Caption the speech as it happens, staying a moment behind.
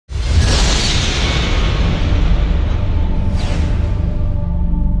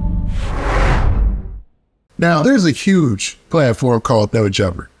Now, there's a huge platform called No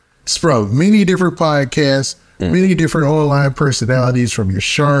Jumper. It's from many different podcasts, many different online personalities, from your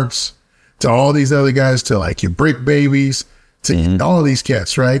Sharps to all these other guys to like your Brick Babies to all these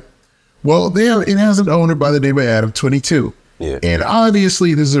cats, right? Well, it has an owner by the name of Adam22. Yeah. And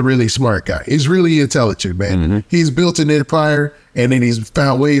obviously, this is a really smart guy. He's really intelligent, man. He's built an empire, and then he's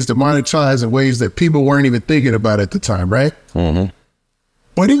found ways to monetize in ways that people weren't even thinking about at the time, right?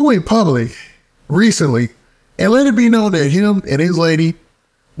 But he went public recently and let it be known that him and his lady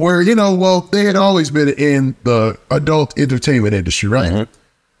were, you know, well, they had always been in the adult entertainment industry, right?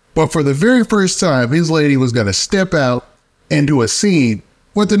 But for the very first time, his lady was going to step out and do a scene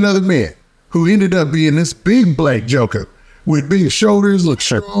with another man who ended up being this big black joker with big shoulders, look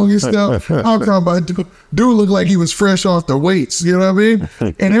strong and stuff. I'm talking about dude looked like he was fresh off the weights, you know what I mean?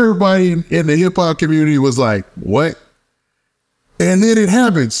 And everybody in the hip hop community was like, what? And then it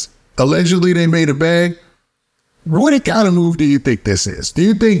happens. Allegedly, they made a bag. What kind of move do you think this is? Do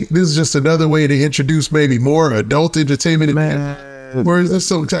you think this is just another way to introduce maybe more adult entertainment? Man, or is this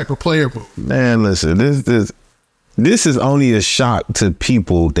some type of player move? Man, listen, this is only a shock to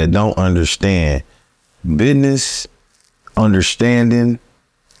people that don't understand business, understanding,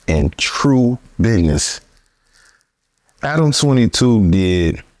 and true business. Adam22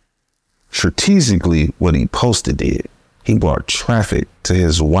 did strategically what he posted did. He brought traffic to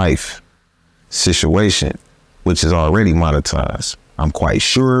his wife situation, which is already monetized. I'm quite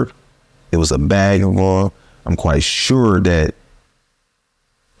sure it was a bag involved. I'm quite sure that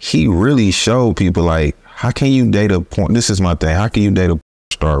he really showed people, like, how can you date a porn? This is my thing. How can you date a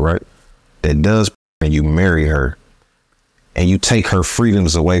star, right? That does, and you marry her and you take her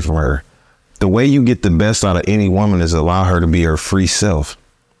freedoms away from her. The way you get the best out of any woman is allow her to be her free self.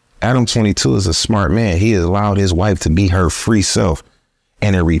 Adam22 is a smart man. He has allowed his wife to be her free self.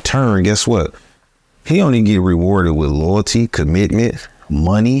 And in return, guess what? He only get rewarded with loyalty, commitment,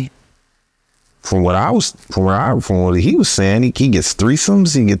 money. From what he was saying, he gets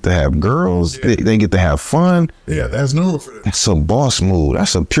threesomes. He get to have girls. Yeah. They get to have fun. Yeah, that's normal for them. That's a boss move.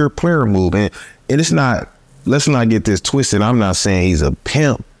 That's a pure player move. And it's not, let's not get this twisted. I'm not saying he's a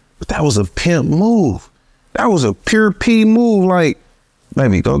pimp, but that was a pimp move. That was a pure P move. Like,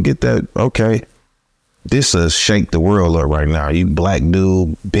 baby, go get that. Okay. This shake the world up right now. You black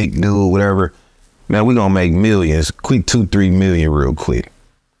dude, big dude, whatever. Man, we gonna make millions. Quick 2-3 million real quick.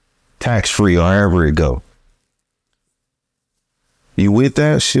 Tax free or however it go. You with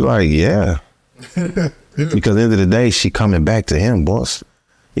that? She like, yeah. Because at the end of the day, she coming back to him, boss.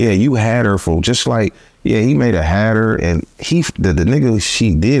 Yeah, you had her for just like, yeah, he made her had her, and the nigga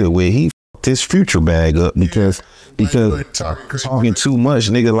she did it with, he fucked his future bag up because talking too much,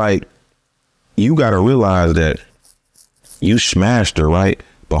 nigga. Like, you gotta realize that you smashed her, right?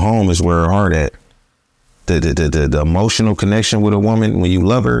 But home is where her heart at. The emotional connection with a woman, when you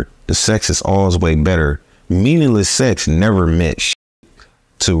love her, the sex is always way better. Meaningless sex never meant shit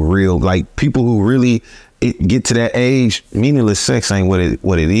to real, like, people who really get to that age. Meaningless sex ain't what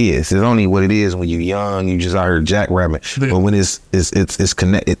it is. It's only what it is when you're young. You just out here jackrabbit. But when it's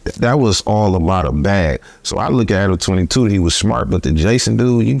connected, that was all about a bag. So I look at Adam22. He was smart, but the Jason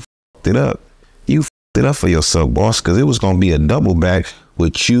dude, you fucked it up. You fucked it up for yourself, boss, because it was gonna be a double bag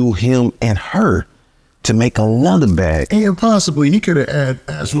with you, him, and her. To make another bag. And possibly he could have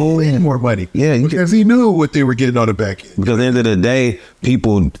asked way more money. Yeah. Because he knew what they were getting on the back end. Because at the end of the day,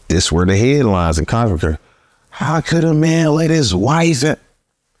 people, this were the headlines and conflict. How could a man let his wife at?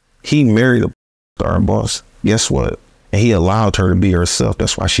 He married a star, boss. Guess what? And he allowed her to be herself.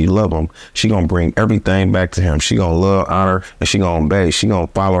 That's why she loved him. She gonna bring everything back to him. She gonna love, honor, and she gonna obey. She gonna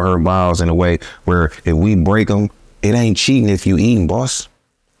follow her vows in a way where if we break them, it ain't cheating if you eating, boss.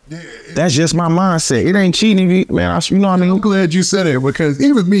 Yeah, that's just my mindset. It ain't cheating if you, man. You know what I mean? I'm glad you said it, because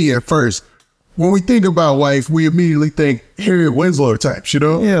even me at first, when we think about wife, we immediately think Harriet Winslow types, you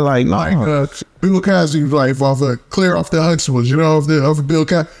know? Yeah, like, no. Like Bill Cosby's wife off of Claire off the Huxtables, you know, off of Bill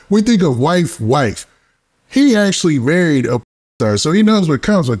Cosby. We think of wife. He actually married a star, so he knows what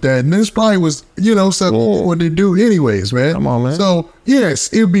comes with that. And this probably was, you know, something he wanted to do anyways, man. Come on, man. So,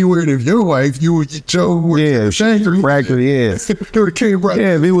 yes, it'd be weird if your wife, you would Joe worked at the factory. Yeah.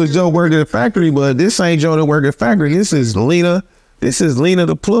 Yeah, if it was Joe working at the factory, but this ain't Joe that work at the factory. This is Lena. This is Lena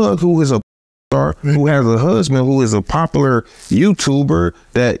the plug, who is a star, who has a husband who is a popular YouTuber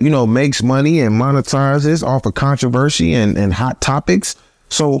that, you know, makes money and monetizes off of controversy and hot topics.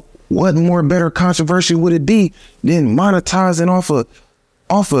 So what more better controversy would it be than monetizing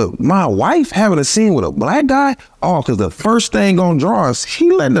off of my wife having a scene with a black guy? Oh, because the first thing gonna draw us, he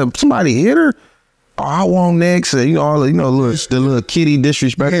letting somebody hit her. I want next, and all the little kitty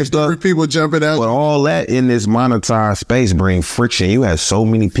disrespect and stuff. People jumping out. But all that in this monetized space bring friction. You have so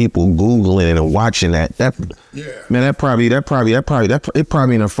many people Googling and watching that. Man, it probably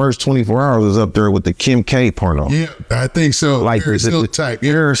in the first 24 hours was up there with the Kim K porno. Yeah, I think so. Like Paris Hilton type.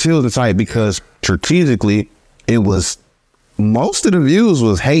 Paris Hilton type, because strategically, it was, most of the views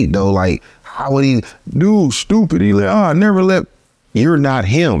was hate though. Like, how would he do stupid? He like, I never let. You're not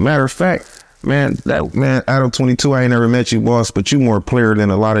him. Matter of fact, man, Adam22, I ain't never met you, boss, but you more player than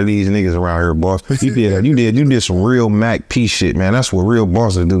a lot of these niggas around here, boss. You did some real Mac P shit, man. That's what real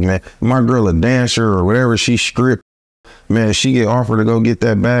bosses do, man. My girl a dancer or whatever, she script, man, she get offered to go get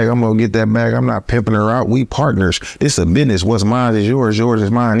that bag, I'm gonna get that bag. I'm not pimping her out. We partners. It's a business. What's mine is yours. Yours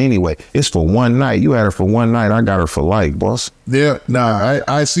is mine anyway. It's for one night. You had her for one night. I got her for life, boss. Yeah, nah,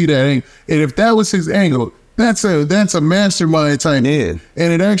 I see that. And if that was his angle, that's a mastermind type. Yeah.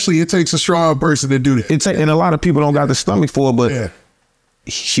 And it takes a strong person to do that. And a lot of people don't got the stomach for it, but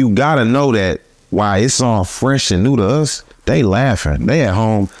you gotta know that while it's all fresh and new to us, they laughing. They at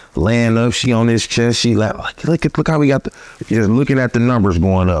home laying up, she on his chest, she like, look how we got just looking at the numbers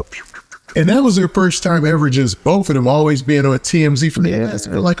going up. And that was their first time ever, just both of them always being on TMZ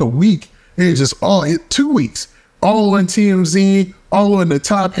for like a week. It just 2 weeks. All on TMZ, all on the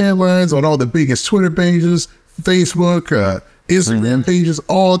top headlines, on all the biggest Twitter pages, Facebook, Instagram pages,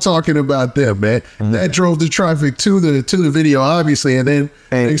 all talking about them, man. That drove the traffic to the video, obviously, and then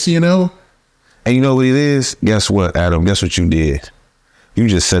next thing you know. And you know what it is? Guess what, Adam? Guess what you did? You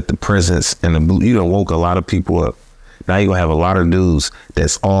just set the presence and you done woke a lot of people up. Now you're gonna have a lot of dudes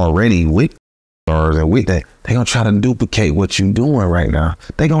that's already with stars and with that. They gonna try to duplicate what you doing right now.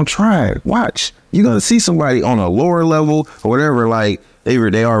 They gonna try it. Watch. You're gonna see somebody on a lower level or whatever, like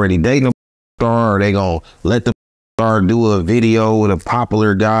they already dating a star, or they gonna let the star do a video with a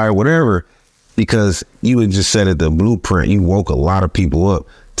popular guy or whatever, because you had just set it the blueprint. You woke a lot of people up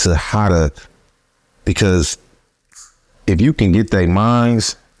to how to, because if you can get their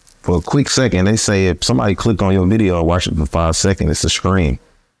minds for a quick second, they say if somebody click on your video and watch it for 5 seconds, it's a scream.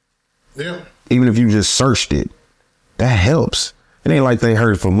 Yeah. Even if you just searched it, that helps. It ain't like they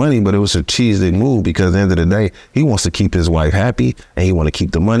heard it for money, but it was a cheesy move, because at the end of the day, he wants to keep his wife happy and he want to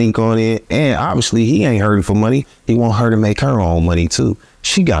keep the money going in. And obviously he ain't heard it for money. He want her to make her own money too.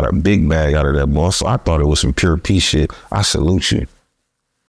 She got a big bag out of that, boss. So I thought it was some pure peace shit. I salute you.